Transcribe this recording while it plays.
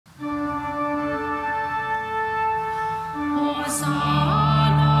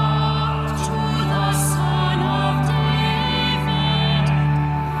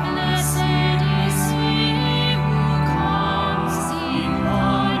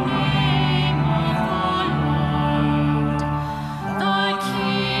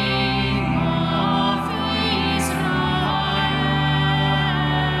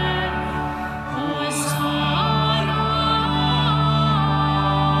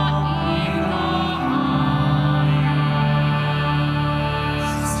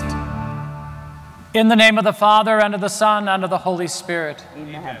In the name of the Father, and of the Son, and of the Holy Spirit.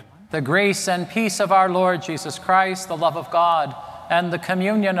 Amen. The grace and peace of our Lord Jesus Christ, the love of God, and the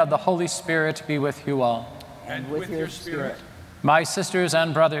communion of the Holy Spirit be with you all. And with your spirit. My sisters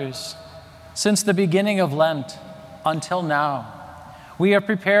and brothers, since the beginning of Lent until now, we have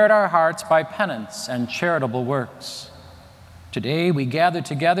prepared our hearts by penance and charitable works. Today we gather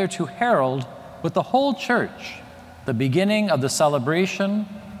together to herald with the whole Church the beginning of the celebration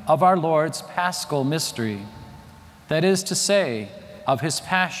of our Lord's Paschal mystery, that is to say, of his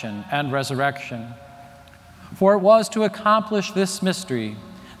passion and resurrection. For it was to accomplish this mystery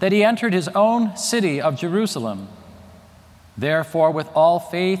that he entered his own city of Jerusalem. Therefore, with all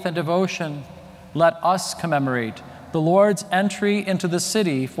faith and devotion, let us commemorate the Lord's entry into the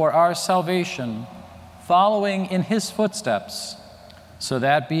city for our salvation, following in his footsteps, so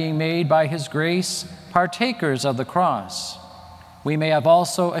that being made by his grace partakers of the cross, we may have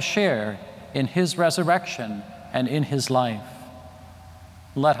also a share in his resurrection and in his life.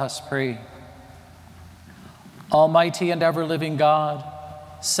 Let us pray. Almighty and ever-living God,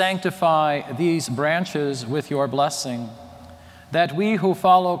 sanctify these branches with your blessing, that we who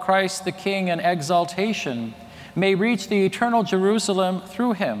follow Christ the King in exaltation may reach the eternal Jerusalem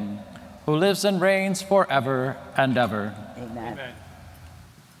through him, who lives and reigns forever and ever. Amen. Amen.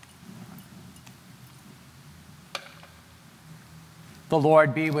 The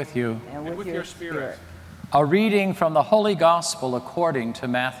Lord be with you. And with your spirit. A reading from the Holy Gospel according to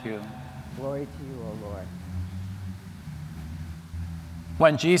Matthew. Glory to you, O Lord.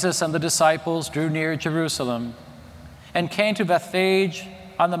 When Jesus and the disciples drew near Jerusalem and came to Bethphage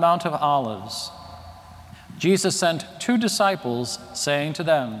on the Mount of Olives, Jesus sent 2 disciples, saying to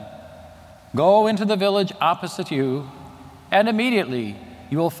them, "Go into the village opposite you, and immediately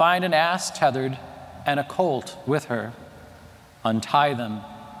you will find an ass tethered and a colt with her. Untie them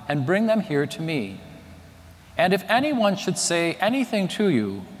and bring them here to me. And if anyone should say anything to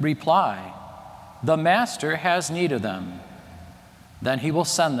you, reply, 'The Master has need of them.' Then he will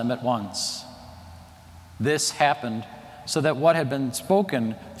send them at once." This happened so that what had been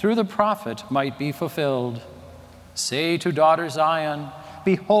spoken through the prophet might be fulfilled. "Say to daughter Zion,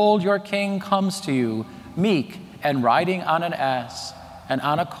 behold, your king comes to you, meek and riding on an ass, and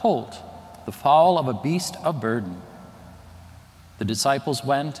on a colt, the foal of a beast of burden." The disciples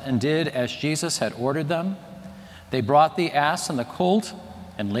went and did as Jesus had ordered them. They brought the ass and the colt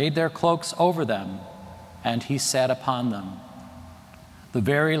and laid their cloaks over them, and he sat upon them. The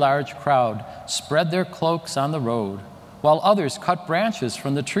very large crowd spread their cloaks on the road, while others cut branches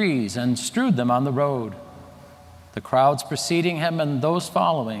from the trees and strewed them on the road. The crowds preceding him and those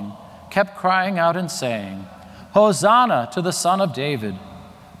following kept crying out and saying, "Hosanna to the Son of David!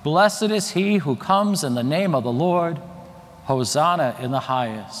 Blessed is he who comes in the name of the Lord! Hosanna in the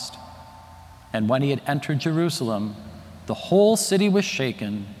highest." And when he had entered Jerusalem, the whole city was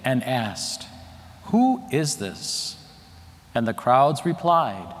shaken and asked, "Who is this?" And the crowds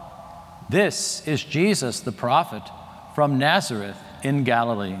replied, "This is Jesus the prophet from Nazareth in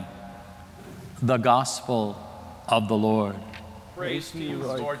Galilee." The Gospel of the Lord. Praise to you,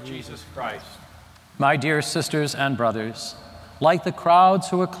 Lord Jesus Christ. My dear sisters and brothers, like the crowds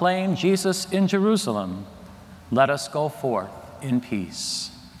who acclaimed Jesus in Jerusalem, let us go forth in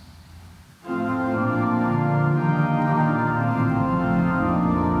peace. You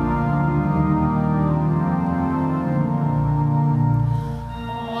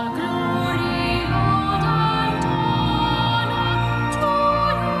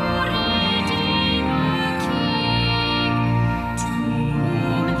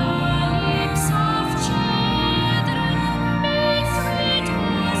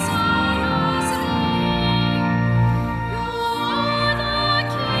are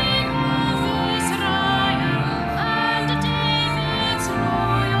the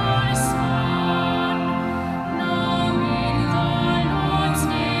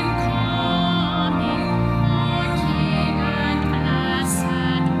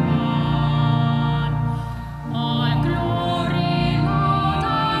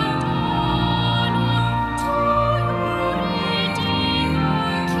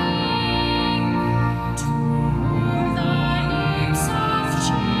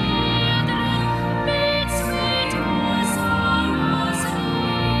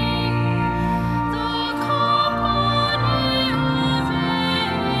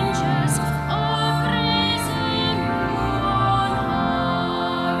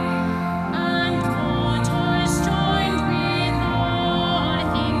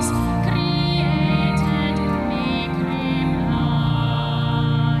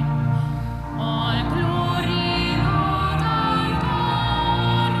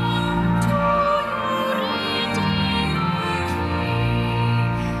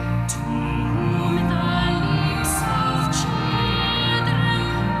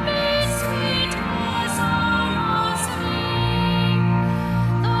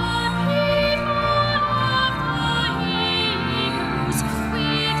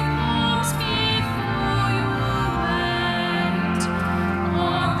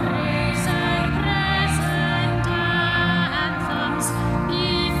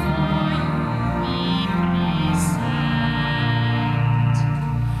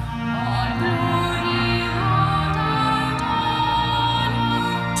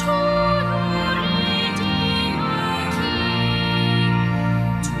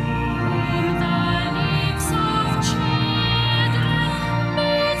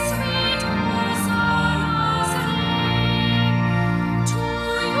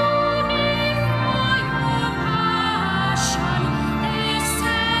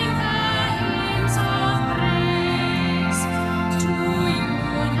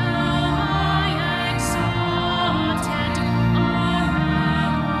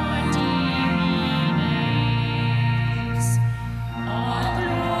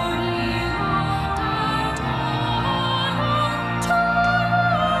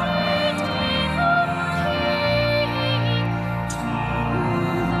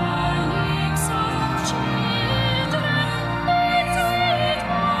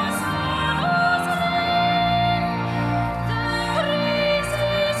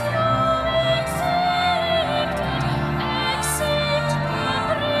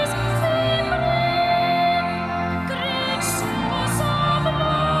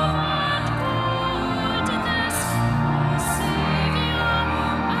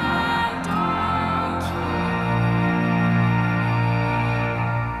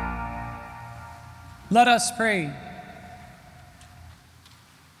Let us pray.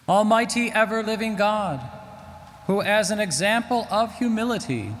 Almighty ever-living God, who as an example of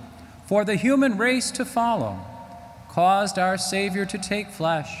humility for the human race to follow, caused our Savior to take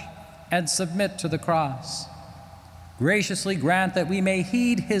flesh and submit to the cross, graciously grant that we may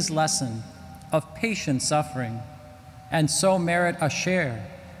heed his lesson of patient suffering and so merit a share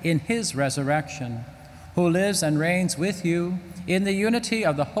in his resurrection, who lives and reigns with you in the unity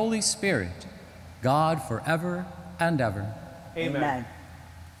of the Holy Spirit, God forever and ever. Amen.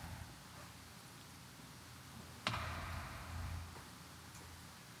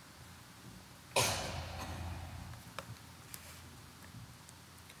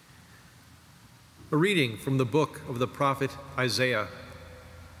 A reading from the book of the prophet Isaiah.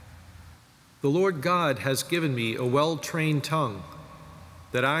 The Lord God has given me a well-trained tongue,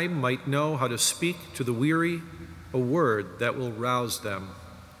 that I might know how to speak to the weary a word that will rouse them.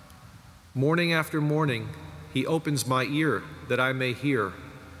 Morning after morning, he opens my ear that I may hear,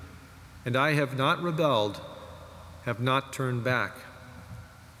 and I have not rebelled, have not turned back.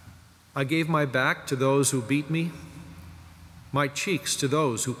 I gave my back to those who beat me, my cheeks to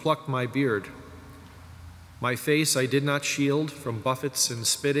those who plucked my beard. My face I did not shield from buffets and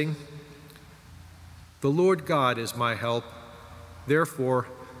spitting. The Lord God is my help, therefore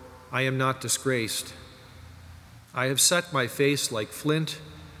I am not disgraced. I have set my face like flint,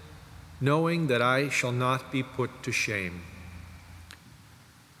 knowing that I shall not be put to shame.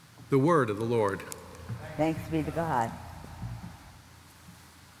 The word of the Lord. Thanks be to God.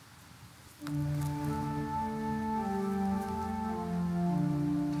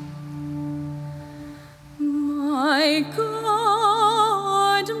 My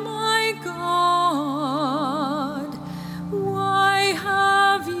God, why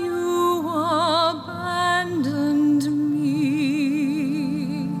have you abandoned me?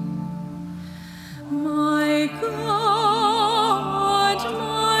 My God,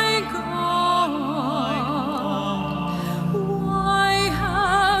 why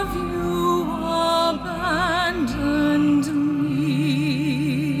have you abandoned me?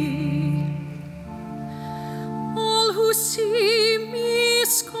 All who see me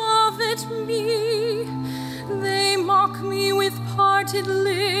scoff at me. They mock me with parted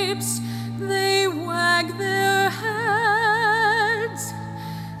lips. They wag their heads.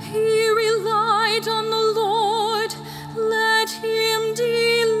 He relied on the Lord. Let him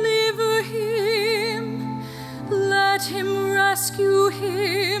deliver him. Let him rescue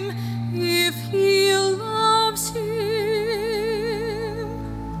him if he loves him.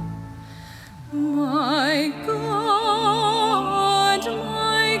 My God,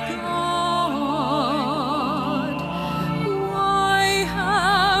 why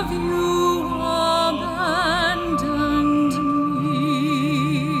have you abandoned me?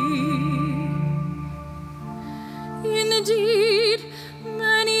 Indeed,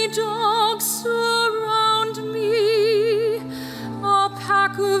 many dogs surround me. A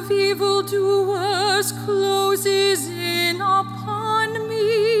pack of evildoers closes in upon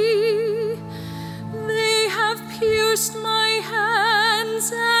me. They have pierced my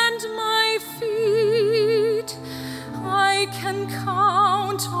hands and my feet. I can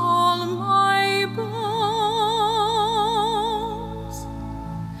count all my bones.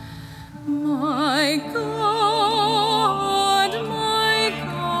 My God,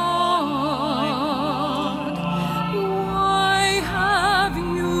 why have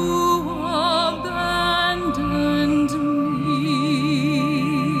you abandoned me?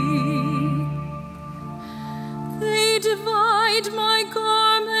 They divide my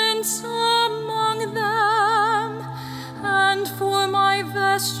garments among them, and for my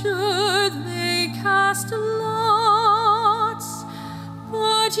vesture they cast lots.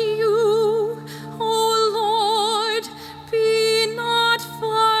 But you, O Lord, be not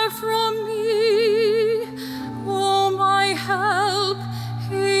far from me. O my help,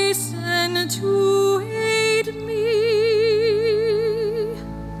 hasten to aid me.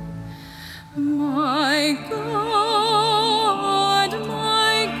 My God,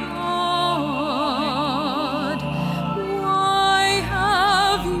 why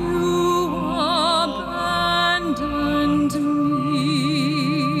have you abandoned me?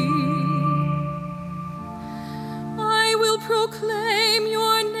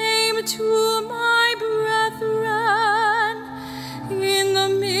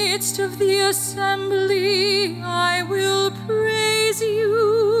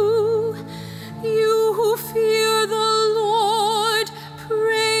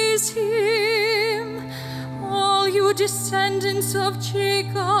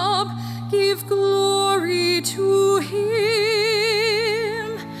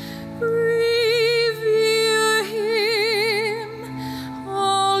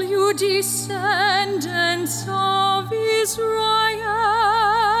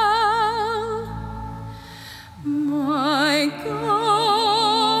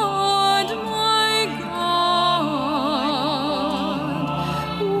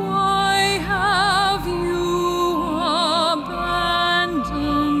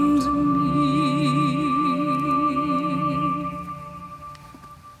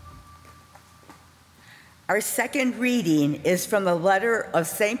 Our second reading is from the letter of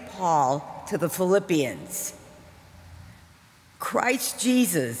St. Paul to the Philippians. Christ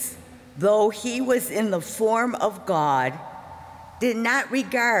Jesus, though he was in the form of God, did not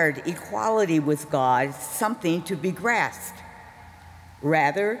regard equality with God something to be grasped.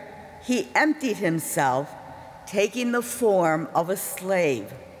 Rather, he emptied himself, taking the form of a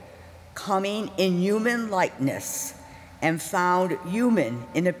slave, coming in human likeness, and found human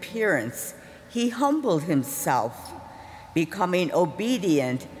in appearance. He humbled himself, becoming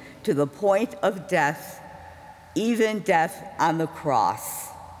obedient to the point of death, even death on the cross.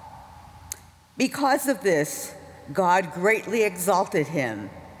 Because of this, God greatly exalted him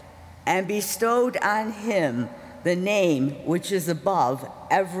and bestowed on him the name which is above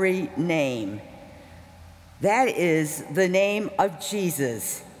every name. That is the name of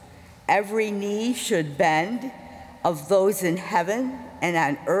Jesus. Every knee should bend, of those in heaven and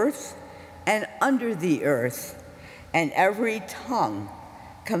on earth and under the earth, and every tongue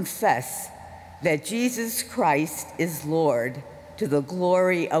confess that Jesus Christ is Lord, to the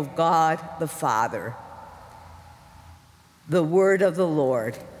glory of God the Father. The word of the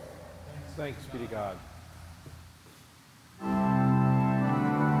Lord. Thanks be to God.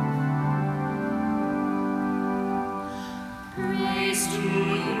 Praise to you,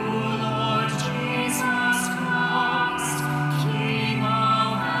 Lord Jesus Christ, King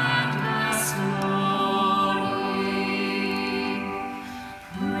of endless glory.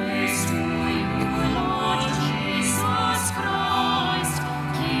 Praise to you, Lord Jesus Christ,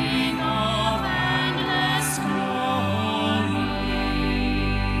 King of endless glory.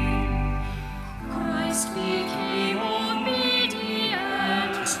 Christ became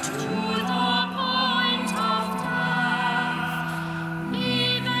obedient to the point of death,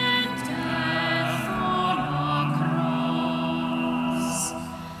 even death on a cross.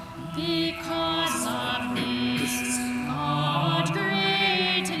 Because of this, God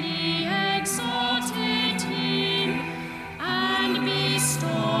greatly exalted him and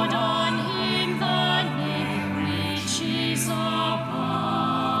bestowed on him the name which is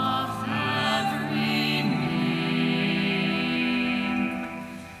above every name.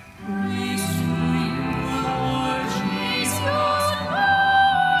 Praise to you, Lord Jesus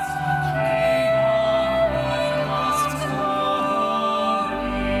Christ, King of endless glory.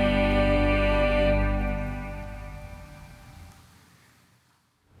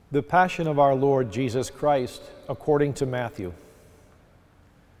 The Passion of our Lord Jesus Christ according to Matthew.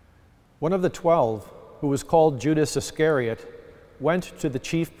 One of the 12, who was called Judas Iscariot, went to the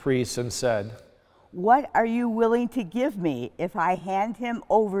chief priests and said, What are you willing to give me if I hand him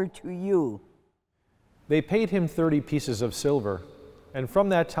over to you? They paid him 30 pieces of silver, and from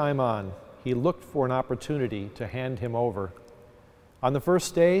that time on, he looked for an opportunity to hand him over. On the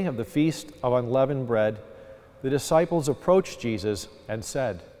first day of the Feast of Unleavened Bread, the disciples approached Jesus and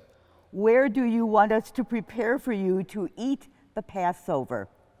said, Where do you want us to prepare for you to eat the Passover?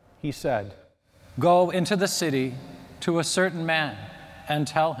 He said, Go into the city to a certain man and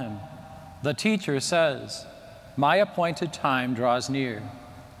tell him, the teacher says, my appointed time draws near.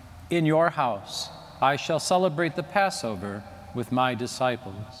 In your house I shall celebrate the Passover with my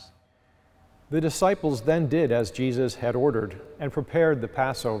disciples. The disciples then did as Jesus had ordered and prepared the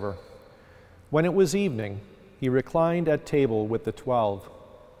Passover. When it was evening, he reclined at table with the 12,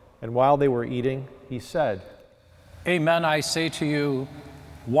 and while they were eating, he said, Amen, I say to you,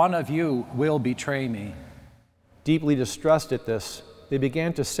 one of you will betray me. Deeply distressed at this, they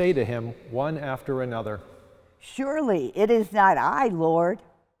began to say to him one after another, Surely it is not I, Lord.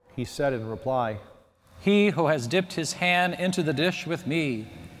 He said in reply, He who has dipped his hand into the dish with me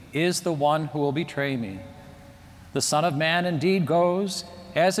is the one who will betray me. The Son of Man indeed goes,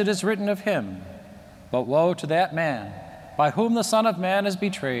 as it is written of him, but woe to that man by whom the Son of Man is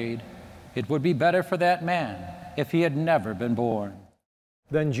betrayed. It would be better for that man if he had never been born.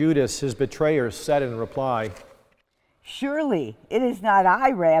 Then Judas, his betrayer, said in reply, Surely it is not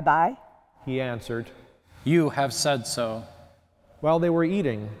I, Rabbi. He answered, You have said so. While they were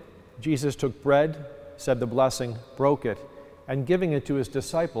eating, Jesus took bread, said the blessing, broke it, and giving it to his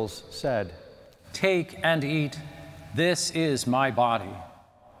disciples, said, Take and eat. This is my body.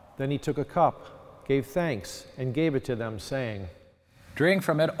 Then he took a cup, gave thanks, and gave it to them, saying, Drink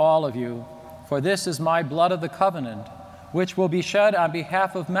from it, all of you, for this is my blood of the covenant, which will be shed on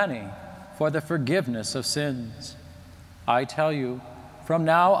behalf of many for the forgiveness of sins. I tell you, from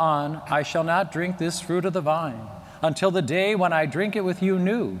now on I shall not drink this fruit of the vine until the day when I drink it with you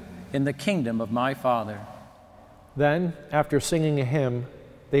new in the kingdom of my Father. Then, after singing a hymn,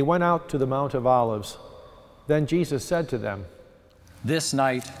 they went out to the Mount of Olives. Then Jesus said to them, This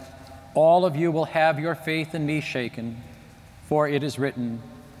night all of you will have your faith in me shaken, for it is written,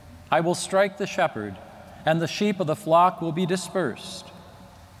 I will strike the shepherd, and the sheep of the flock will be dispersed.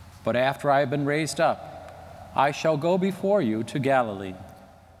 But after I have been raised up, I shall go before you to Galilee."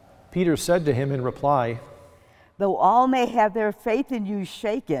 Peter said to him in reply, Though all may have their faith in you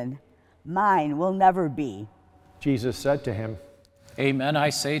shaken, mine will never be. Jesus said to him, "Amen, I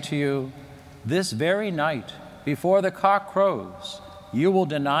say to you, this very night, before the cock crows, you will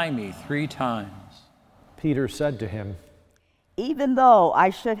deny me 3 times." Peter said to him, Even though I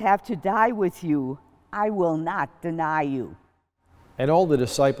should have to die with you, I will not deny you. and all the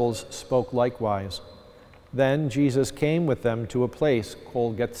disciples spoke likewise. Then Jesus came with them to a place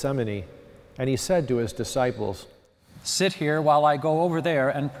called Gethsemane, and he said to his disciples, "Sit here while I go over there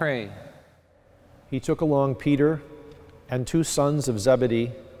and pray." He took along Peter and 2 sons of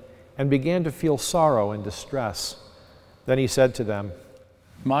Zebedee and began to feel sorrow and distress. Then he said to them,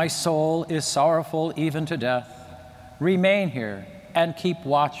 "My soul is sorrowful even to death. Remain here and keep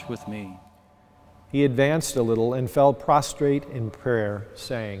watch with me." He advanced a little and fell prostrate in prayer,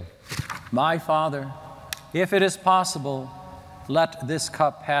 saying, "My Father, if it is possible, let this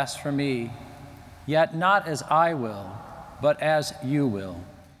cup pass from me, yet not as I will, but as you will."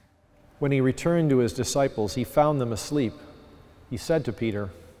 When he returned to his disciples, he found them asleep. He said to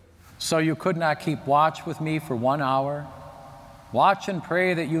Peter, "So you could not keep watch with me for 1 hour? Watch and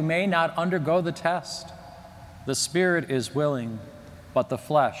pray that you may not undergo the test. The spirit is willing, but the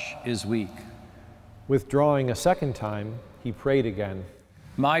flesh is weak." Withdrawing a second time, he prayed again,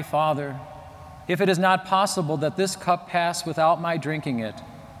 "My Father, if it is not possible that this cup pass without my drinking it,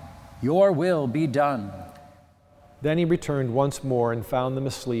 your will be done." Then he returned once more and found them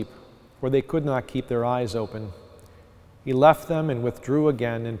asleep, for they could not keep their eyes open. He left them and withdrew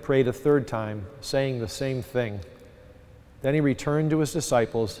again and prayed a 3rd time, saying the same thing. Then he returned to his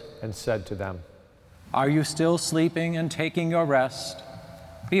disciples and said to them, "Are you still sleeping and taking your rest?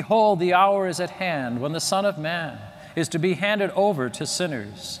 Behold, the hour is at hand when the Son of Man is to be handed over to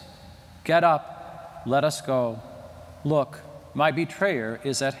sinners. Get up, let us go. Look, my betrayer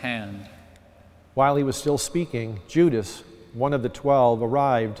is at hand." While he was still speaking, Judas, one of the 12,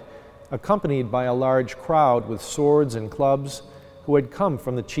 arrived, accompanied by a large crowd with swords and clubs, who had come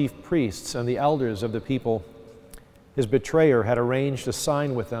from the chief priests and the elders of the people. His betrayer had arranged a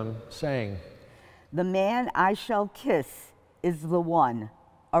sign with them, saying, The man I shall kiss is the one.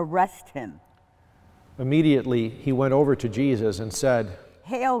 Arrest him. Immediately he went over to Jesus and said,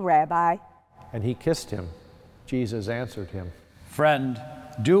 Hail, Rabbi. and he kissed him. Jesus answered him. "Friend,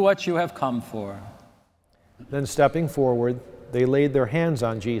 do what you have come for." Then stepping forward, they laid their hands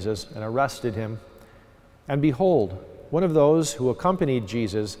on Jesus and arrested him. And behold, one of those who accompanied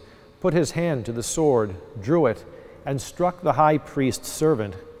Jesus put his hand to the sword, drew it, and struck the high priest's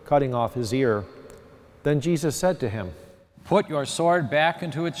servant, cutting off his ear. Then Jesus said to him, "Put your sword back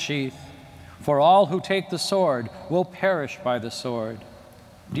into its sheath, for all who take the sword will perish by the sword.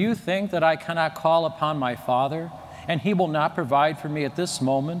 Do you think that I cannot call upon my Father, and he will not provide for me at this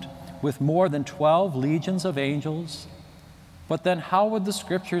moment with more than 12 legions of angels? But then how would the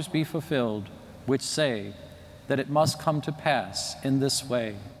scriptures be fulfilled, which say that it must come to pass in this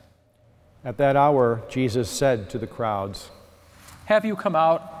way?" At that hour, Jesus said to the crowds, "Have you come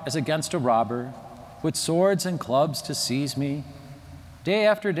out as against a robber, with swords and clubs to seize me? Day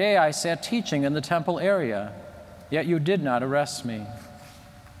after day I sat teaching in the temple area, yet you did not arrest me.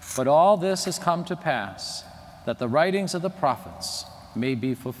 But all this has come to pass, that the writings of the prophets may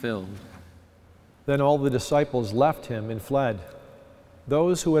be fulfilled." Then all the disciples left him and fled.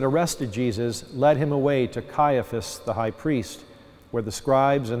 Those who had arrested Jesus led him away to Caiaphas the high priest, where the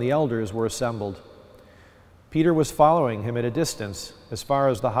scribes and the elders were assembled. Peter was following him at a distance, as far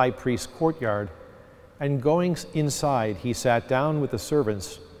as the high priest's courtyard, and going inside, he sat down with the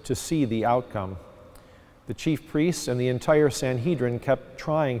servants to see the outcome. The chief priests and the entire Sanhedrin kept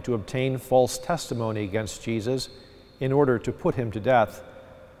trying to obtain false testimony against Jesus in order to put him to death,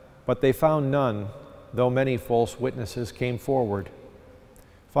 but they found none, though many false witnesses came forward.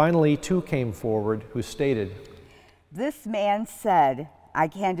 Finally, 2 came forward who stated, This man said, I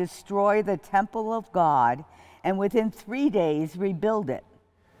can destroy the temple of God and within 3 days rebuild it.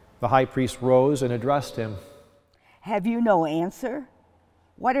 The high priest rose and addressed him. Have you no answer?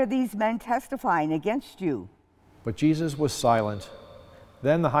 What are these men testifying against you? But Jesus was silent.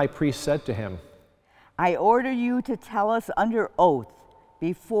 Then the high priest said to him, I order you to tell us under oath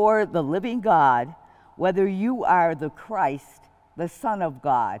before the living God whether you are the Christ, the Son of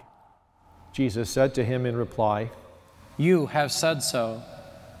God. Jesus said to him in reply, "You have said so,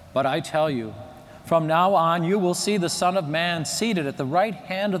 but I tell you, From now on, you will see the Son of Man seated at the right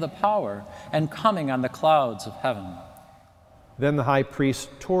hand of the power and coming on the clouds of heaven." Then the high priest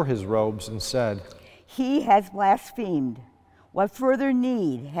tore his robes and said, "He has blasphemed. What further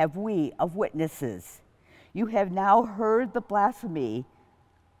need have we of witnesses? You have now heard the blasphemy.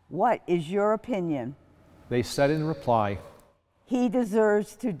 What is your opinion?" They said in reply, "He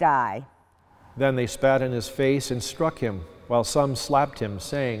deserves to die." Then they spat in his face and struck him, while some slapped him,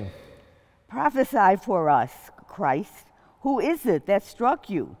 saying, "Prophesy for us, Christ. Who is it that struck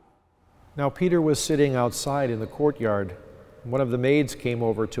you?" Now Peter was sitting outside in the courtyard. One of the maids came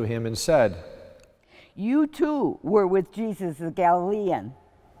over to him and said, "You too were with Jesus the Galilean."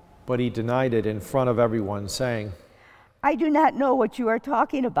 but he denied it in front of everyone, saying, "I do not know what you are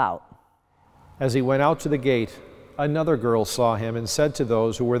talking about." As he went out to the gate, another girl saw him and said to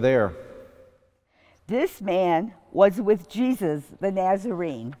those who were there, "This man was with Jesus the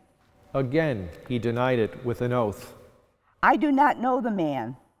Nazarene." Again he denied it with an oath. "I do not know the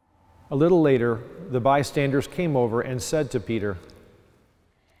man." A little later, the bystanders came over and said to Peter,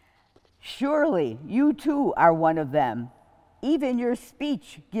 "Surely you too are one of them. Even your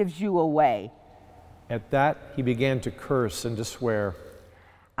speech gives you away." At that he began to curse and to swear.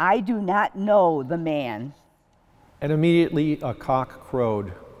 "I do not know the man." And immediately a cock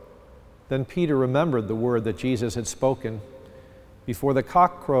crowed. Then Peter remembered the word that Jesus had spoken, "Before the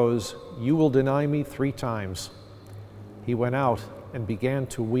cock crows, you will deny me 3 times." He went out and began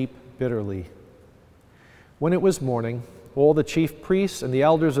to weep bitterly. When it was morning, all the chief priests and the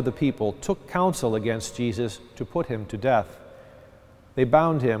elders of the people took counsel against Jesus to put him to death. They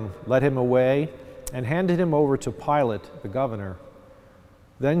bound him, led him away, and handed him over to Pilate, the governor.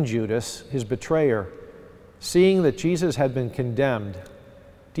 Then Judas, his betrayer, seeing that Jesus had been condemned,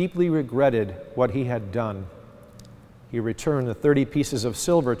 deeply regretted what he had done. He returned the 30 pieces of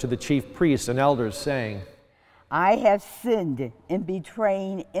silver to the chief priests and elders, saying, "I have sinned in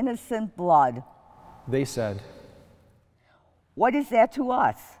betraying innocent blood." They said, "What is that to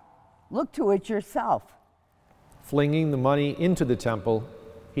us? Look to it yourself." Flinging the money into the temple,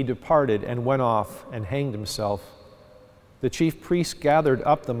 he departed and went off and hanged himself. The chief priests gathered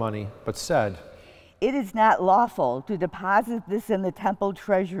up the money, but said, "It is not lawful to deposit this in the temple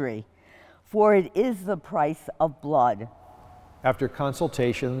treasury, for it is the price of blood." After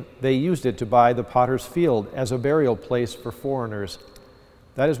consultation, they used it to buy the potter's field as a burial place for foreigners.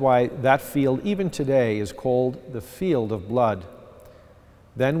 That is why that field even today is called the Field of Blood.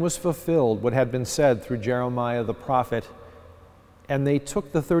 Then was fulfilled what had been said through Jeremiah the prophet, and they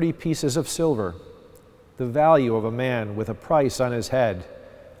took the 30 pieces of silver, the value of a man with a price on his head,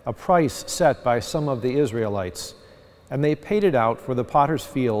 a price set by some of the Israelites, and they paid it out for the potter's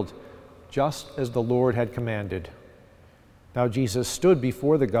field, just as the Lord had commanded. Now Jesus stood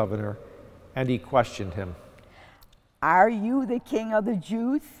before the governor, and he questioned him. "Are you the king of the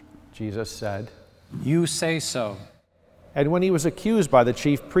Jews?" Jesus said. "You say so." And when he was accused by the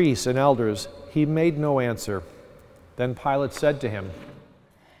chief priests and elders, he made no answer. Then Pilate said to him,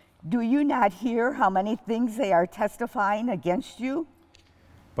 "Do you not hear how many things they are testifying against you?"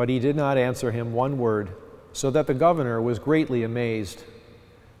 But he did not answer him one word, so that the governor was greatly amazed.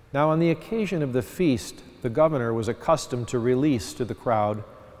 Now on the occasion of the feast, the governor was accustomed to release to the crowd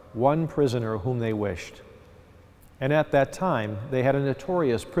one prisoner whom they wished. And at that time they had a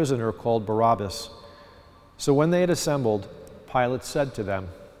notorious prisoner called Barabbas. So when they had assembled, Pilate said to them,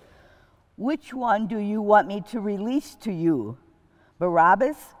 "Which one do you want me to release to you,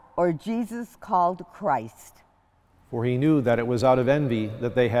 Barabbas or Jesus called Christ?" For he knew that it was out of envy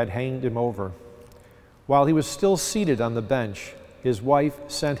that they had hanged him over. While he was still seated on the bench, his wife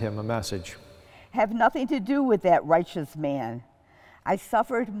sent him a message. "Have nothing to do with that righteous man. I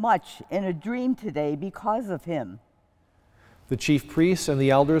suffered much in a dream today because of him." The chief priests and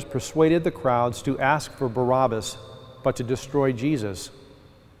the elders persuaded the crowds to ask for Barabbas, but to destroy Jesus.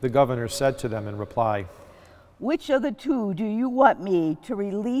 The governor said to them in reply, "Which of the two do you want me to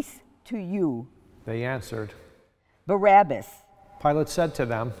release to you?" They answered, "Barabbas." Pilate said to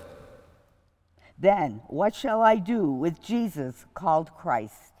them, "Then what shall I do with Jesus called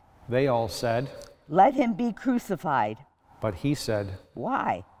Christ?" They all said, "Let him be crucified." but he said,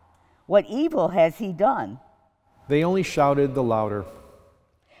 "Why? What evil has he done?" They only shouted the louder.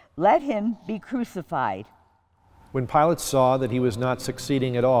 "Let him be crucified." When Pilate saw that he was not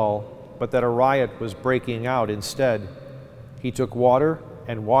succeeding at all, but that a riot was breaking out instead, he took water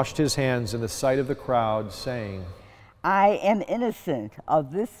and washed his hands in the sight of the crowd, saying, "I am innocent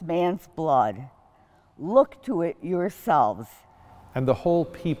of this man's blood. Look to it yourselves." And the whole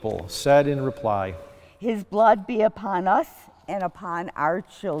people said in reply, "His blood be upon us and upon our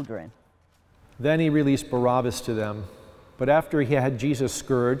children." Then he released Barabbas to them, but after he had Jesus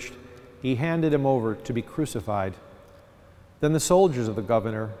scourged, he handed him over to be crucified. Then the soldiers of the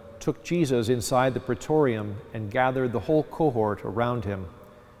governor took Jesus inside the praetorium and gathered the whole cohort around him.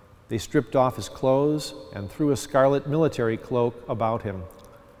 They stripped off his clothes and threw a scarlet military cloak about him.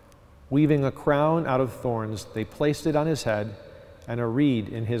 Weaving a crown out of thorns, they placed it on his head and a reed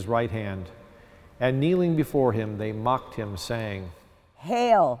in his right hand. And kneeling before him, they mocked him, saying,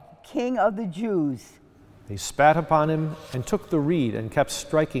 "Hail, King of the Jews!" They spat upon him and took the reed and kept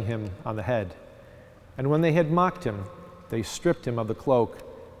striking him on the head. And when they had mocked him, they stripped him of the cloak,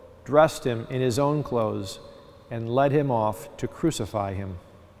 dressed him in his own clothes, and led him off to crucify him.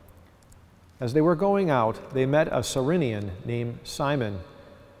 As they were going out, they met a Cyrenian named Simon.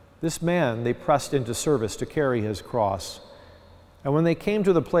 This man they pressed into service to carry his cross. And when they came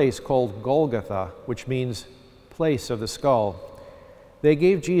to the place called Golgotha, which means place of the skull, they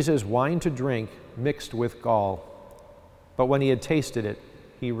gave Jesus wine to drink mixed with gall. But when he had tasted it,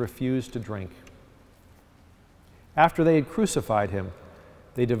 he refused to drink. After they had crucified him,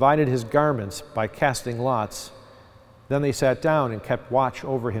 they divided his garments by casting lots. Then they sat down and kept watch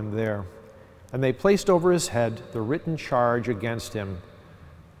over him there. And they placed over his head the written charge against him: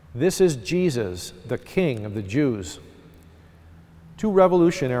 "This is Jesus, the King of the Jews." 2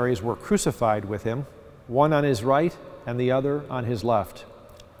 revolutionaries were crucified with him, one on his right and the other on his left.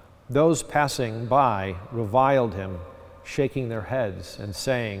 Those passing by reviled him, shaking their heads and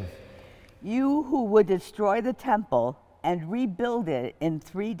saying, "You who would destroy the temple and rebuild it in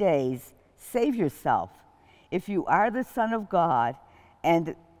 3 days, save yourself. If you are the Son of God,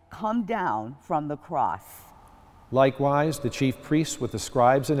 and come down from the cross." Likewise, the chief priests with the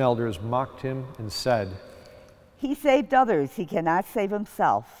scribes and elders mocked him and said, "He saved others, he cannot save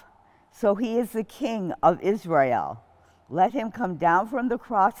himself. So he is the King of Israel. Let him come down from the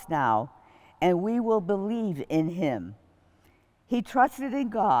cross now, and we will believe in him. He trusted in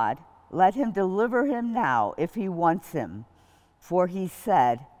God. Let him deliver him now if he wants him. For he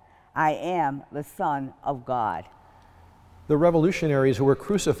said, 'I am the Son of God.'" The revolutionaries who were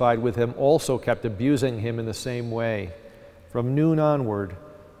crucified with him also kept abusing him in the same way. From noon onward,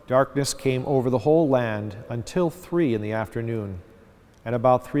 darkness came over the whole land until 3 in the afternoon. And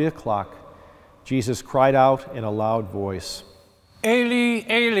about 3 o'clock, Jesus cried out in a loud voice, Eli,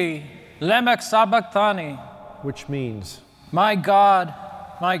 Eli, lema sabachthani, which means, my God,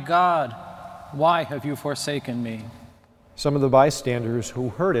 why have you forsaken me?" Some of the bystanders who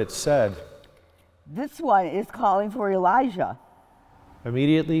heard it said, "This one is calling for Elijah."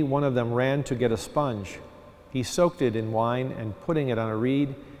 Immediately one of them ran to get a sponge. He soaked it in wine and putting it on a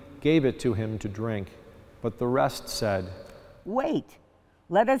reed, gave it to him to drink. But the rest said, "Wait,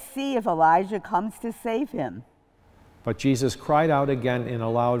 let us see if Elijah comes to save him." But Jesus cried out again in a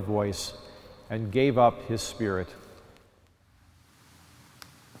loud voice and gave up his spirit.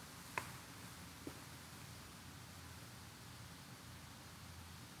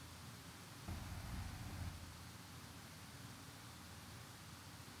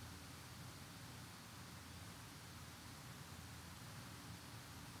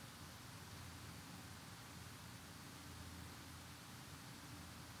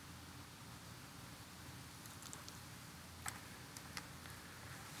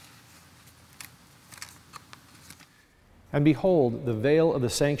 And behold, the veil of the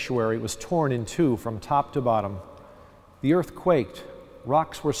sanctuary was torn in 2 from top to bottom. The earth quaked,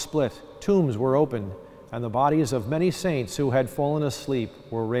 rocks were split, tombs were opened, and the bodies of many saints who had fallen asleep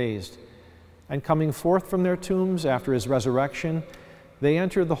were raised. And coming forth from their tombs after his resurrection, they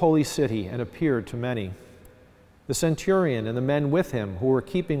entered the holy city and appeared to many. The centurion and the men with him who were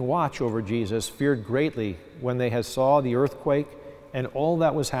keeping watch over Jesus feared greatly when they had saw the earthquake and all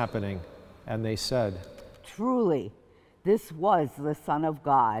that was happening, and they said, "Truly, this was the Son of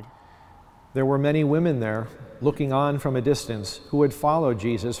God." There were many women there, looking on from a distance, who had followed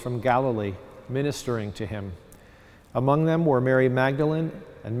Jesus from Galilee, ministering to him. Among them were Mary Magdalene,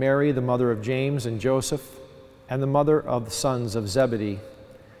 and Mary, the mother of James and Joseph, and the mother of the sons of Zebedee.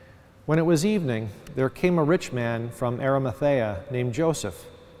 When it was evening, there came a rich man from Arimathea named Joseph,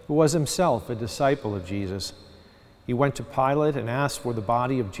 who was himself a disciple of Jesus. He went to Pilate and asked for the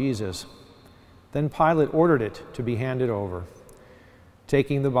body of Jesus. Then Pilate ordered it to be handed over.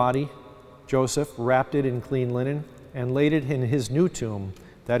 Taking the body, Joseph wrapped it in clean linen and laid it in his new tomb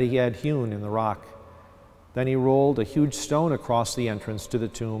that he had hewn in the rock. Then he rolled a huge stone across the entrance to the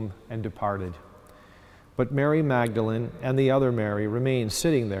tomb and departed. But Mary Magdalene and the other Mary remained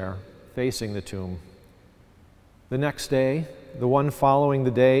sitting there, facing the tomb. The next day, the one following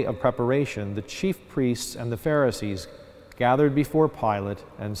the day of preparation, the chief priests and the Pharisees gathered before Pilate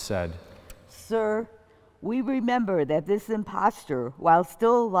and said, Sir, we remember that this impostor, while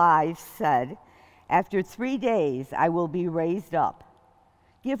still alive, said, 'After 3 days I will be raised up.'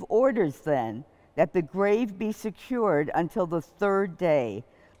 Give orders then that the grave be secured until the 3rd day,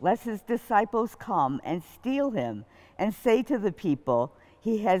 lest his disciples come and steal him and say to the people,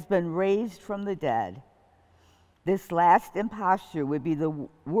 'He has been raised from the dead.' This last imposture would be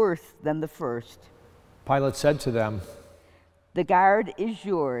worse than the first." Pilate said to them, "The guard is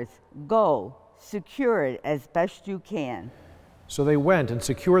yours. Go, secure it as best you can." So they went and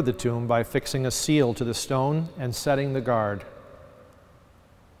secured the tomb by fixing a seal to the stone and setting the guard.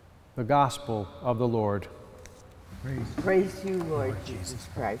 The Gospel of the Lord. Praise to you, Lord Jesus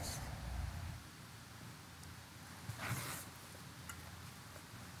Christ.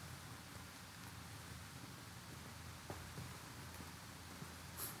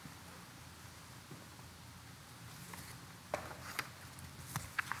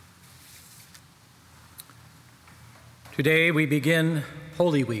 Today we begin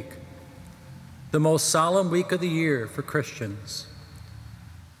Holy Week, the most solemn week of the year for Christians.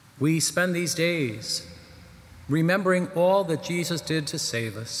 We spend these days remembering all that Jesus did to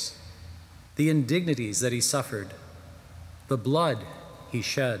save us, the indignities that he suffered, the blood he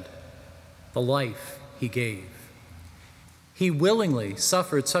shed, the life he gave. He willingly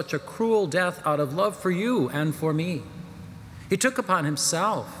suffered such a cruel death out of love for you and for me. He took upon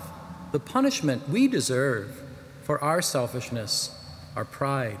himself the punishment we deserve for our selfishness, our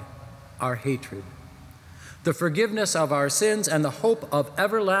pride, our hatred. The forgiveness of our sins and the hope of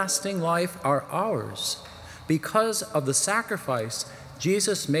everlasting life are ours because of the sacrifice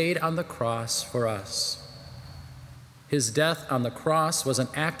Jesus made on the cross for us. His death on the cross was an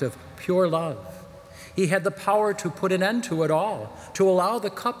act of pure love. He had the power to put an end to it all, to allow the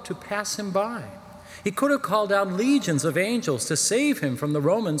cup to pass him by. He could have called down legions of angels to save him from the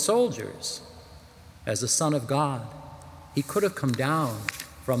Roman soldiers. As the Son of God, he could have come down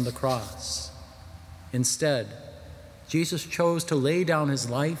from the cross. Instead, Jesus chose to lay down his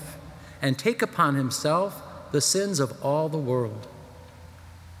life and take upon himself the sins of all the world.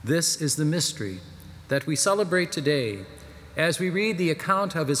 This is the mystery that we celebrate today as we read the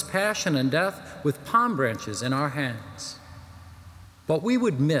account of his passion and death with palm branches in our hands. But we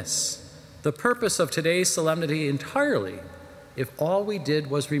would miss the purpose of today's solemnity entirely if all we did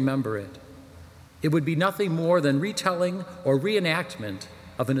was remember it. It would be nothing more than retelling or reenactment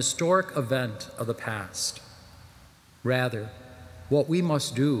of an historic event of the past. Rather, what we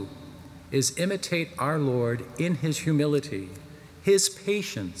must do is imitate our Lord in his humility, his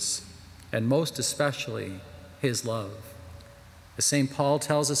patience, and most especially his love. As St. Paul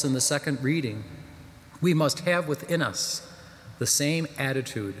tells us in the second reading, we must have within us the same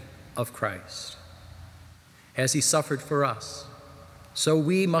attitude of Christ. As he suffered for us, so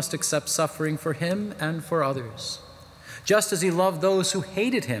we must accept suffering for him and for others. Just as he loved those who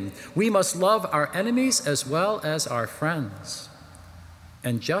hated him, we must love our enemies as well as our friends.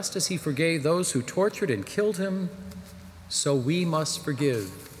 And just as he forgave those who tortured and killed him, so we must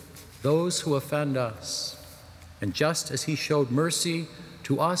forgive those who offend us. And just as he showed mercy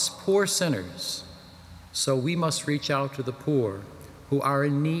to us poor sinners, so we must reach out to the poor who are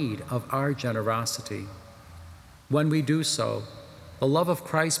in need of our generosity. When we do so, the love of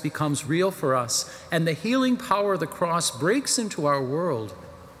Christ becomes real for us, and the healing power of the cross breaks into our world,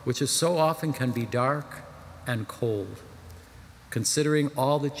 which is so often can be dark and cold. Considering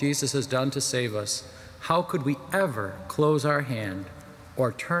all that Jesus has done to save us, how could we ever close our hand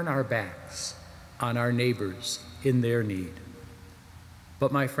or turn our backs on our neighbors in their need?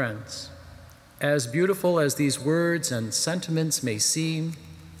 But my friends, as beautiful as these words and sentiments may seem,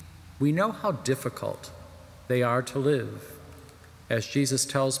 we know how difficult they are to live. As Jesus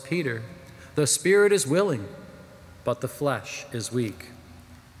tells Peter, the spirit is willing, but the flesh is weak.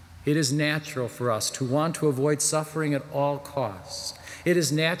 It is natural for us to want to avoid suffering at all costs. It is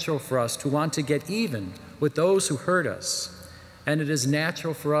natural for us to want to get even with those who hurt us. And it is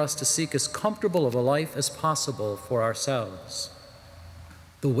natural for us to seek as comfortable of a life as possible for ourselves.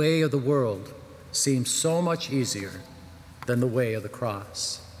 The way of the world seems so much easier than the way of the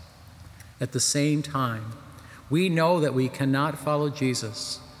cross. At the same time, we know that we cannot follow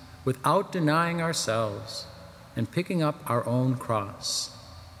Jesus without denying ourselves and picking up our own cross.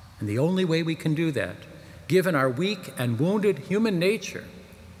 And the only way we can do that, given our weak and wounded human nature,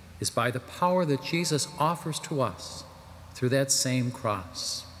 is by the power that Jesus offers to us through that same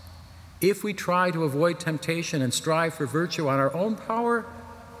cross. If we try to avoid temptation and strive for virtue on our own power,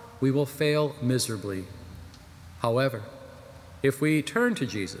 we will fail miserably. However, if we turn to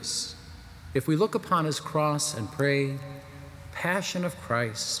Jesus, if we look upon his cross and pray, "Passion of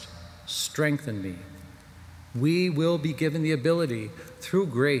Christ, strengthen me. We will be given the ability, through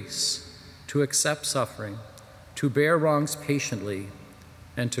grace, to accept suffering, to bear wrongs patiently,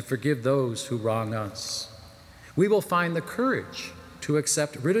 and to forgive those who wrong us. We will find the courage to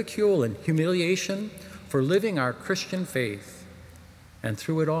accept ridicule and humiliation for living our Christian faith. And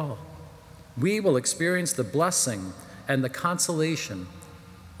through it all, we will experience the blessing and the consolation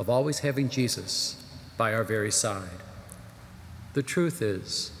of always having Jesus by our very side. The truth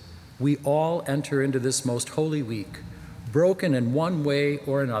is, we all enter into this most holy week, broken in one way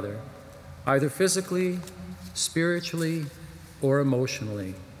or another, either physically, spiritually, or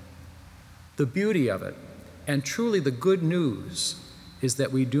emotionally. The beauty of it, and truly the good news, is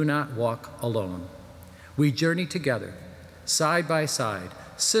that we do not walk alone. We journey together, side by side,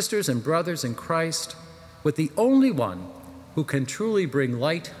 sisters and brothers in Christ, with the only one who can truly bring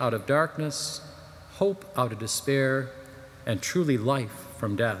light out of darkness, hope out of despair, and truly life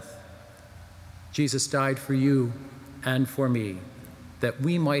from death. Jesus died for you and for me, that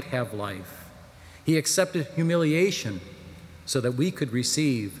we might have life. He accepted humiliation so that we could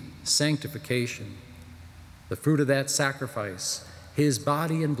receive sanctification. The fruit of that sacrifice, his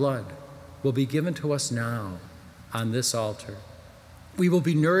body and blood, will be given to us now on this altar. We will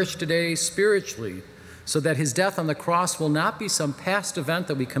be nourished today spiritually so that his death on the cross will not be some past event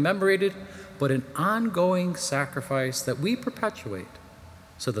that we commemorated, but an ongoing sacrifice that we perpetuate,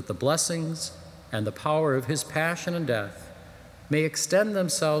 so that the blessings and the power of his passion and death may extend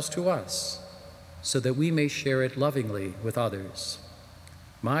themselves to us, so that we may share it lovingly with others.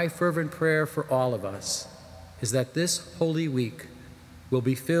 My fervent prayer for all of us is that this Holy Week will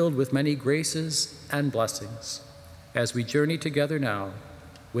be filled with many graces and blessings as we journey together now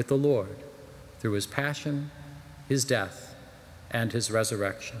with the Lord through his passion, his death, and his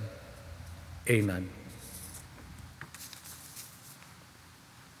resurrection. Amen.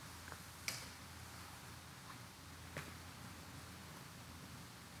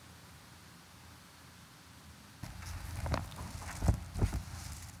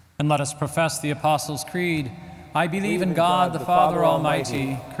 And let us profess the Apostles' Creed. I believe in God, the Father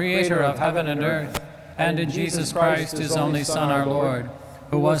Almighty, creator of heaven and earth, and in Jesus Christ, his only Son, our Lord,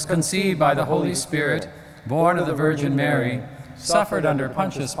 who was conceived by the Holy Spirit, born of the Virgin Mary, suffered under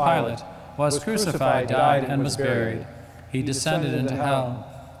Pontius Pilate, was crucified, died, and was buried. He descended into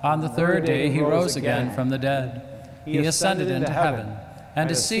hell. On the third day he rose again from the dead. He ascended into heaven, and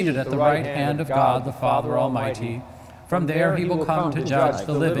is seated at the right hand of God, the Father Almighty. From there he will come to judge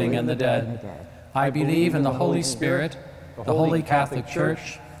the living and the dead. I believe in the Holy Spirit, the Holy Catholic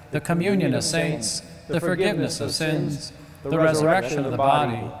Church, the communion of saints, the forgiveness of sins, the resurrection of the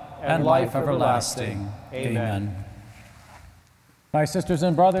body, and life everlasting. Amen. My sisters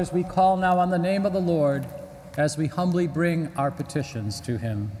and brothers, we call now on the name of the Lord as we humbly bring our petitions to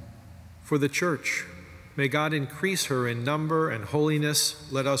him. For the Church, may God increase her in number and holiness.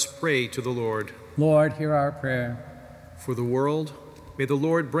 Let us pray to the Lord. Lord, hear our prayer. For the world, may the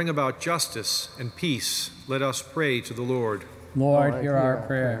Lord bring about justice and peace. Let us pray to the Lord. Lord, hear our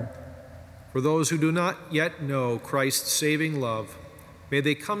prayer. For those who do not yet know Christ's saving love, may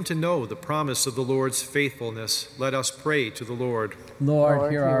they come to know the promise of the Lord's faithfulness. Let us pray to the Lord.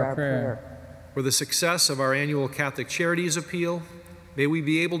 Lord, hear our prayer. For the success of our annual Catholic Charities Appeal, may we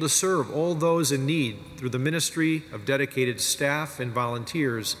be able to serve all those in need through the ministry of dedicated staff and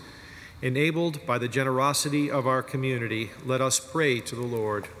volunteers, enabled by the generosity of our community. Let us pray to the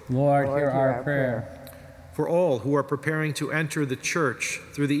Lord. Lord, hear our prayer. For all who are preparing to enter the Church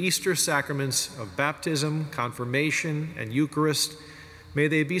through the Easter sacraments of baptism, confirmation, and Eucharist, may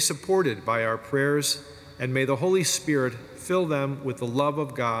they be supported by our prayers, and may the Holy Spirit fill them with the love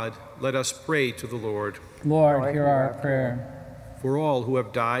of God. Let us pray to the Lord. Lord, hear our prayer. For all who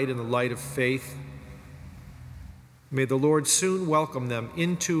have died in the light of faith, may the Lord soon welcome them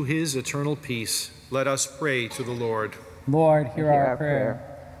into his eternal peace. Let us pray to the Lord. Lord, hear our prayer.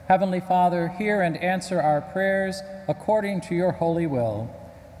 Heavenly Father, hear and answer our prayers according to your holy will.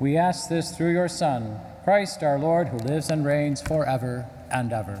 We ask this through your Son, Christ our Lord, who lives and reigns forever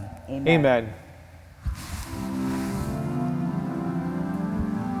and ever. Amen. Amen.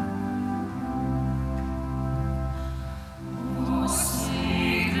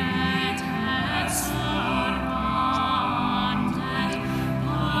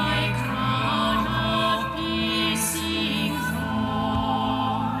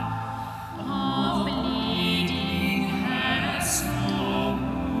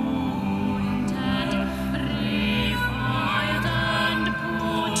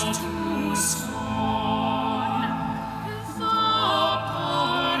 To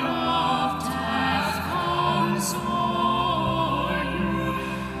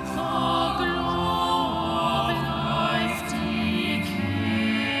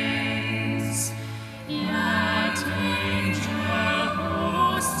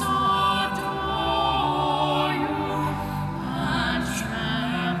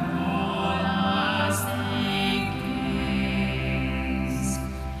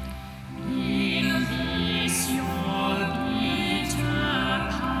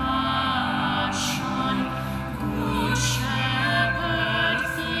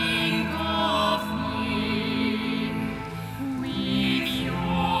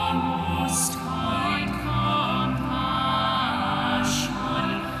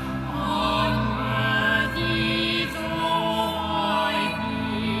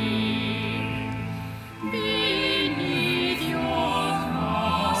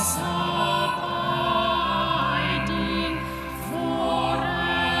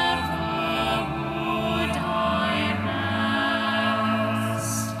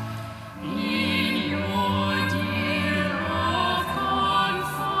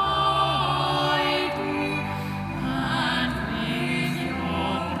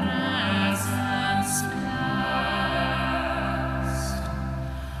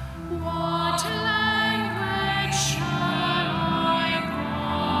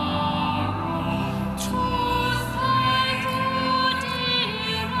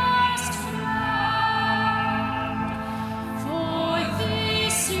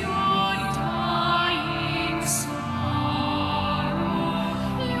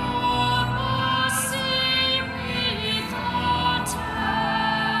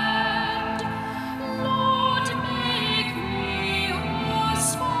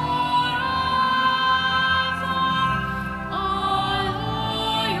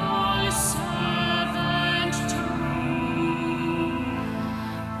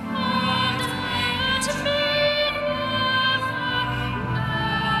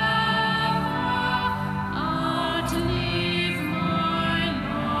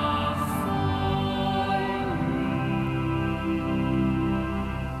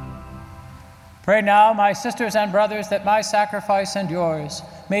Pray now, my sisters and brothers, that my sacrifice and yours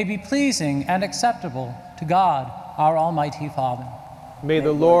may be pleasing and acceptable to God, our Almighty Father. May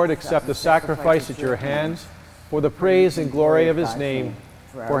the Lord accept the sacrifice at your hands for the praise and glory of his name,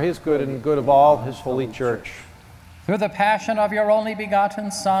 for his good and the good of all his holy church. Through the passion of your only begotten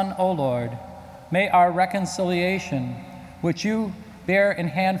Son, O Lord, may our reconciliation, which you bear in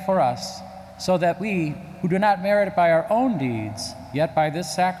hand for us, so that we, who do not merit it by our own deeds, yet by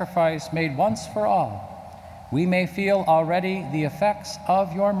this sacrifice made once for all, we may feel already the effects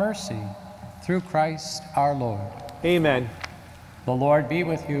of your mercy, through Christ our Lord. Amen. The Lord be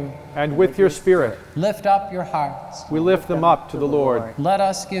with you. And with your spirit. Lift up your hearts. We lift them up to the Lord. Let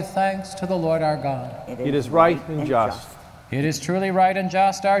us give thanks to the Lord our God. It is right and just. It is truly right and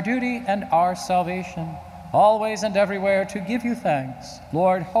just, our duty and our salvation, always and everywhere to give you thanks,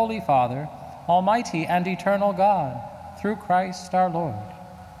 Lord, Holy Father, Almighty and eternal God, through Christ our Lord.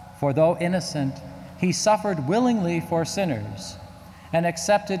 For though innocent, he suffered willingly for sinners and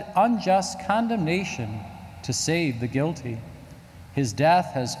accepted unjust condemnation to save the guilty. His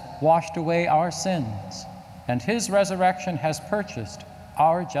death has washed away our sins, and his resurrection has purchased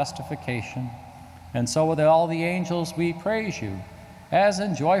our justification. And so with all the angels we praise you, as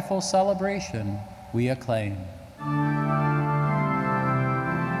in joyful celebration we acclaim.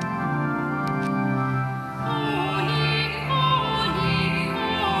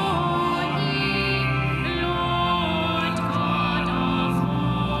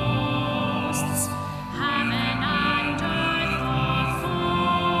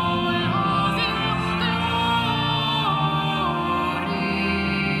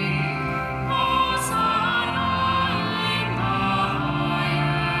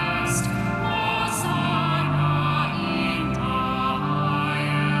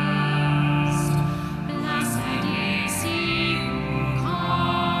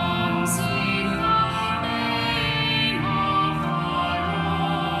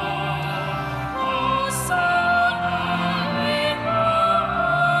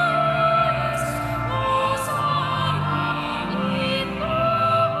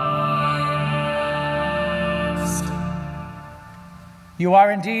 You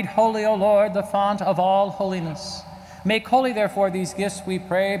are indeed holy, O Lord, the font of all holiness. Make holy, therefore, these gifts, we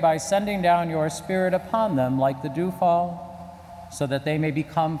pray, by sending down your Spirit upon them like the dewfall, so that they may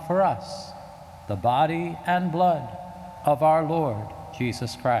become for us the body and blood of our Lord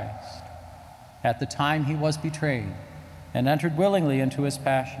Jesus Christ. At the time he was betrayed and entered willingly into his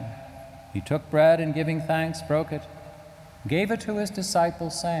passion, he took bread and, giving thanks, broke it, gave it to his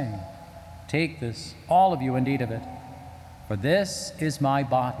disciples, saying, "Take this, all of you, and eat of it. For this is my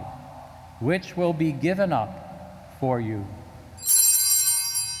body, which will be given up for you."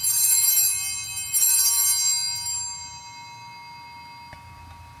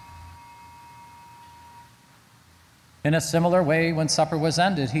 In a similar way, when supper was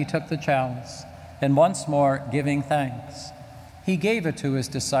ended, he took the chalice, and once more giving thanks, he gave it to his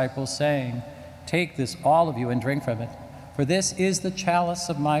disciples, saying, "Take this, all of you, and drink from it. For this is the chalice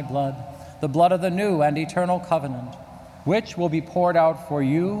of my blood, the blood of the new and eternal covenant, which will be poured out for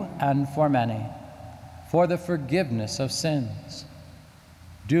you and for many, for the forgiveness of sins.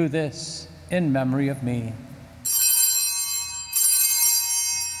 Do this in memory of me."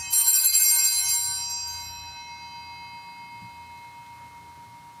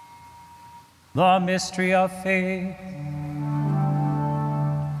 The mystery of faith.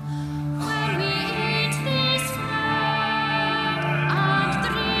 When we eat this bread and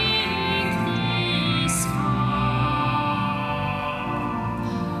drink this cup,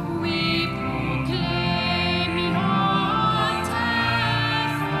 we proclaim your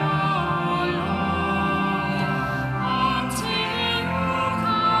death, O Lord, until you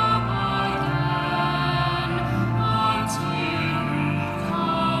come again, until you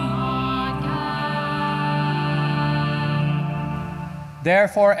come again.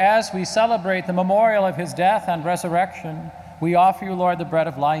 Therefore, as we celebrate the memorial of his death and resurrection, we offer you, Lord, the bread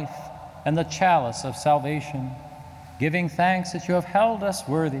of life and the chalice of salvation, giving thanks that you have held us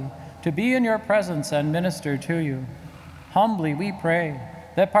worthy to be in your presence and minister to you. Humbly we pray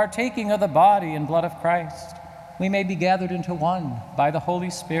that, partaking of the body and blood of Christ, we may be gathered into one by the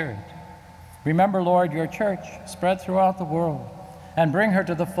Holy Spirit. Remember, Lord, your church spread throughout the world, and bring her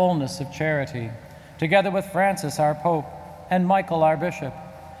to the fullness of charity, together with Francis, our Pope, and Michael, our Bishop,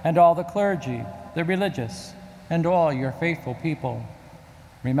 and all the clergy, the religious, and all your faithful people.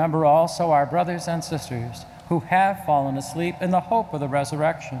 Remember also our brothers and sisters who have fallen asleep in the hope of the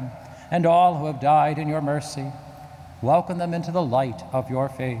resurrection, and all who have died in your mercy. Welcome them into the light of your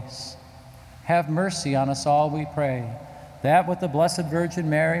face. Have mercy on us all, we pray, that with the Blessed Virgin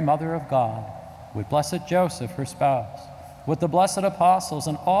Mary, Mother of God, with blessed Joseph, her spouse, with the blessed apostles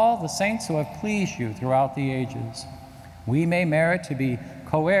and all the saints who have pleased you throughout the ages, we may merit to be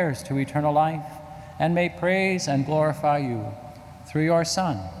co-heirs to eternal life and may praise and glorify you through your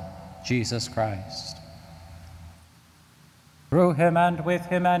Son, Jesus Christ. Through him and with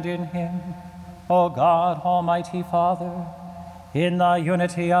him and in him, O God, Almighty Father, in the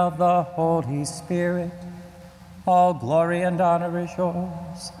unity of the Holy Spirit, all glory and honor is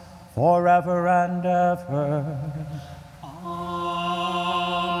yours, forever and ever. Amen.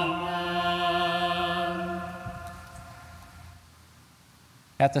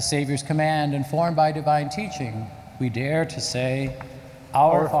 At the Savior's command, informed by divine teaching, we dare to say,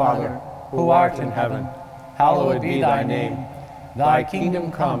 Our Father, who art in heaven, hallowed be thy name. Thy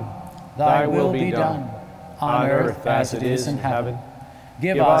kingdom come, thy will be done, on earth as it is in heaven.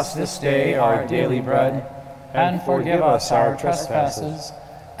 Give us this day our daily bread, and forgive us our trespasses,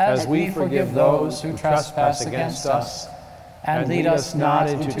 as we forgive those who trespass against us. And lead us not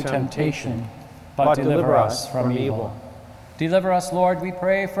into temptation, but deliver us from evil. Deliver us, Lord, we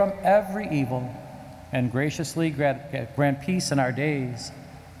pray, from every evil, and graciously grant peace in our days,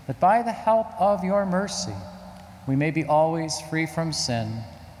 that by the help of your mercy we may be always free from sin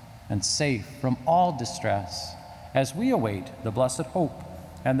and safe from all distress, as we await the blessed hope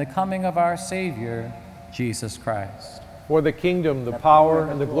and the coming of our Savior, Jesus Christ. For the kingdom, the power,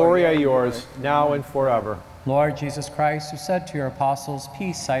 and the glory are yours, now and forever. Lord Jesus Christ, who said to your apostles,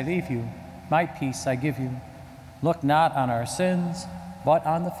 Peace I leave you, my peace I give you, look not on our sins, but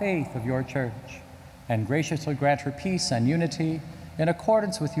on the faith of your church, and graciously grant her peace and unity in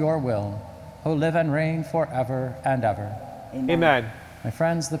accordance with your will, who live and reign forever and ever. Amen. My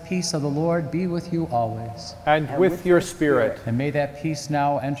friends, the peace of the Lord be with you always. And with your spirit. And may that peace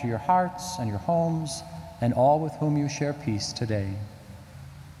now enter your hearts and your homes and all with whom you share peace today.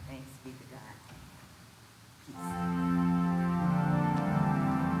 Thanks be to God.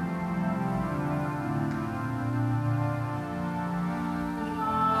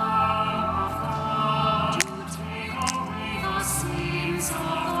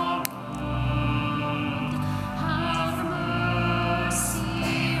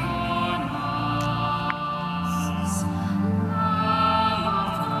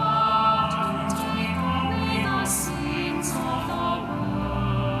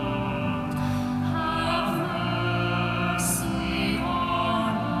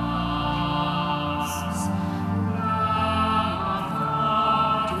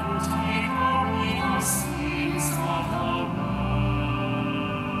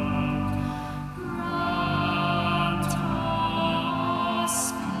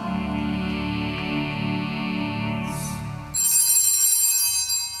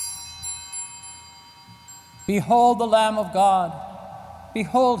 Behold the Lamb of God.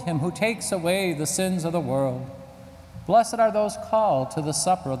 Behold him who takes away the sins of the world. Blessed are those called to the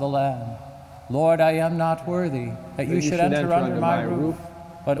supper of the Lamb. Lord, I am not worthy that you should enter under my roof,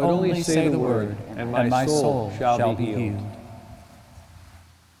 but only say the word, and my soul shall be healed.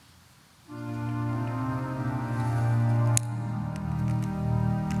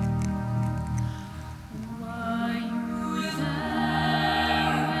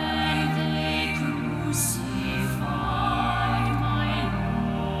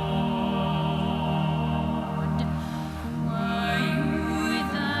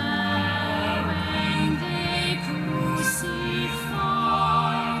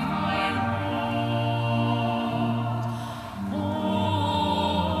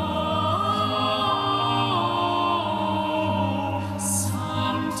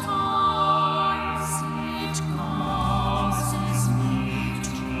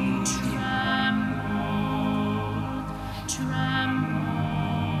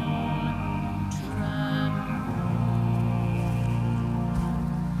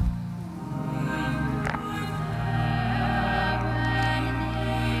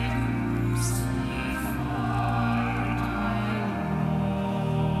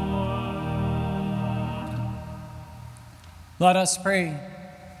 Let us pray.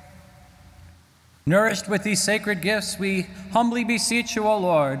 Nourished with these sacred gifts, we humbly beseech you, O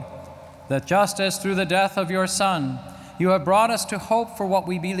Lord, that just as through the death of your Son you have brought us to hope for what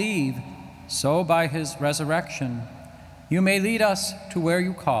we believe, so by his resurrection you may lead us to where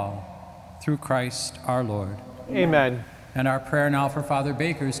you call, through Christ our Lord. Amen. And our prayer now for Father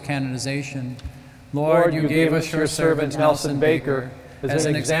Baker's canonization. Lord, you gave us your servant Nelson Baker as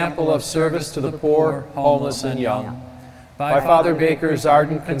an example of service to the poor, homeless, and young. By Father Baker's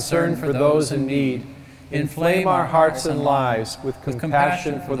ardent concern for those in need, inflame our hearts and lives with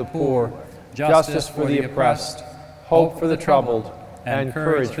compassion for the poor, justice for the oppressed, hope for the troubled, and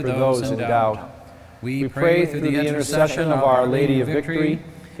courage for those in doubt. we pray through the intercession of Our Lady of Victory,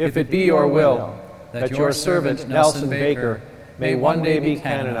 if it be your will, that your servant Nelson Baker may one day be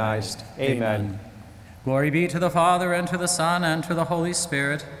canonized. Amen. Glory be to the Father, and to the Son, and to the Holy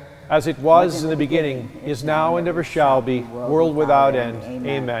Spirit. As it was in the beginning, is now, and ever shall be, world without end.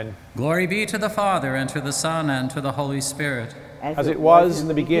 Amen. Glory be to the Father, and to the Son, and to the Holy Spirit. As it was in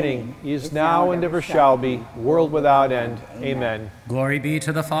the beginning, is now, and ever shall be, world without end. Amen. Glory be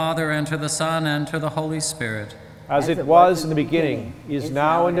to the Father, and to the Son, and to the Holy Spirit. As it was in the beginning, is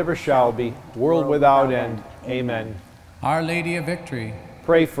now, and ever shall be, world without end. Amen. Our Lady of Victory,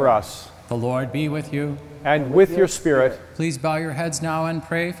 Pray for us. the Lord be with you. And with your spirit, Please bow your heads now and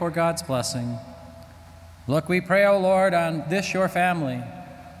pray for God's blessing. Look, we pray, O Lord, on this your family,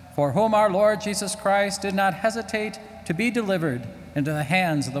 for whom our Lord Jesus Christ did not hesitate to be delivered into the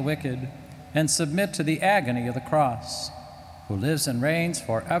hands of the wicked and submit to the agony of the cross, who lives and reigns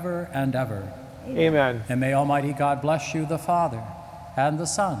forever and ever. Amen. And may Almighty God bless you, the Father, and the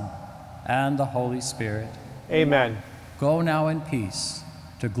Son, and the Holy Spirit. Amen. Go now in peace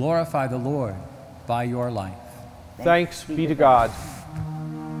to glorify the Lord by your life. Thanks be to God.